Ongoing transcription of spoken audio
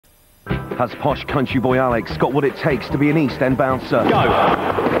Has posh country boy Alex got what it takes to be an East End bouncer?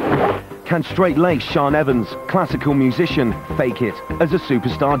 Go! Can straight-laced Sean Evans, classical musician, fake it as a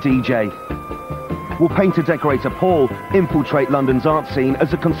superstar DJ? Will painter-decorator Paul infiltrate London's art scene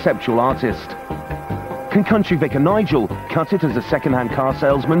as a conceptual artist? Can country vicar Nigel cut it as a second-hand car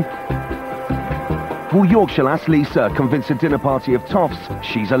salesman? Will Yorkshire lass Lisa convince a dinner party of toffs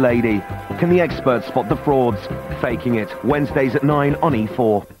she's a lady? Can the experts spot the frauds? Faking it, Wednesdays at 9 on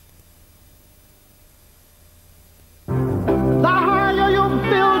E4. The higher you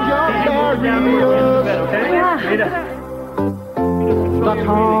build your barriers, the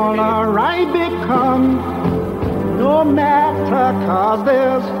taller I become. No matter, 'cause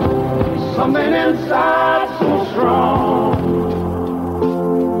there's something inside so strong.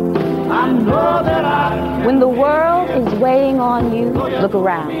 I know that when the world is weighing on you, look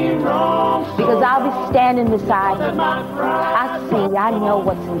around. Because I'll be standing beside you. I see, I know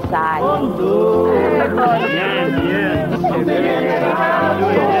what's inside.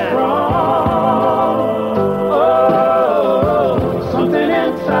 Something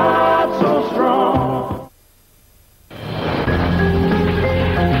inside so strong.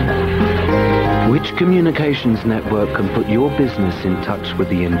 Which communications network can put your business in touch with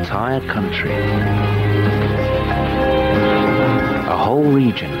the entire country? A whole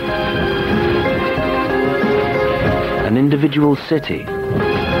region? An individual city?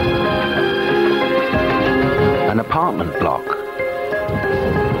 An apartment block?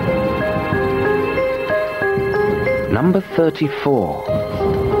 Number 34?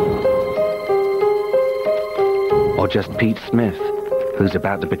 Or just Pete Smith, who's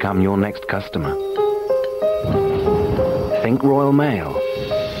about to become your next customer? Think Royal Mail,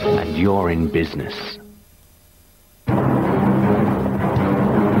 and you're in business.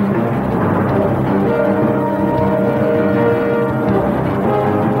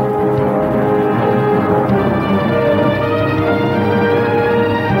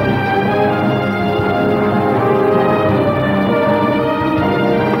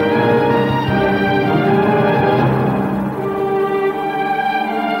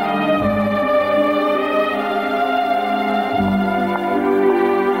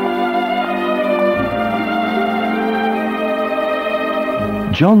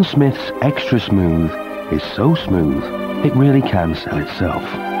 John Smith's Extra Smooth is so smooth, it really can sell itself.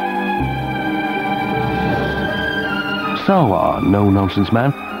 So our no-nonsense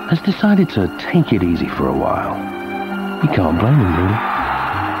man has decided to take it easy for a while. You can't blame him,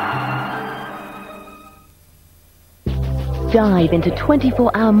 really. Dive into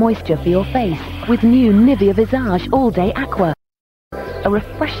 24-hour moisture for your face with new Nivea Visage All Day Aqua. A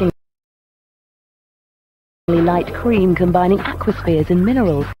refreshing light cream combining aquaspheres and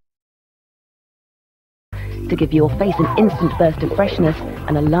minerals to give your face an instant burst of freshness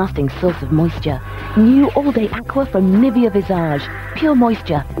and a lasting source of moisture. New All Day Aqua from Nivea Visage. Pure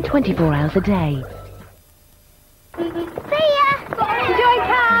moisture, 24 hours a day. See ya! Enjoy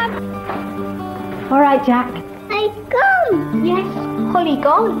camp! All right, Jack. I gone! Yes, Holly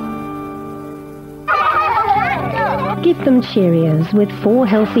gone. Give them Cheerios with 4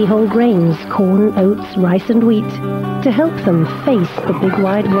 healthy whole grains, corn, oats, rice and wheat, to help them face the big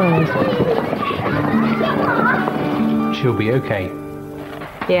wide world. She'll be okay.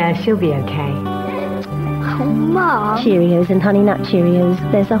 Yeah, she'll be okay. Oh, Mom. Cheerios and Honey Nut Cheerios,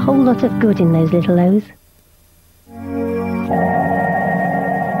 there's a whole lot of good in those little O's.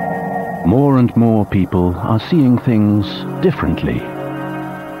 More and more people are seeing things differently.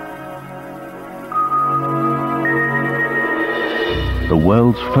 The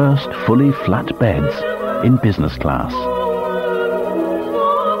world's first fully flat beds in business class.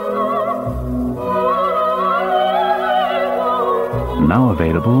 Now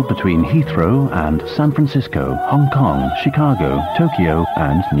available between Heathrow and San Francisco, Hong Kong, Chicago, Tokyo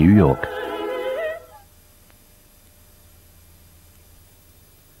and New York.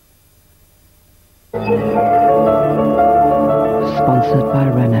 Sponsored by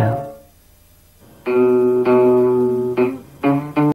Renault.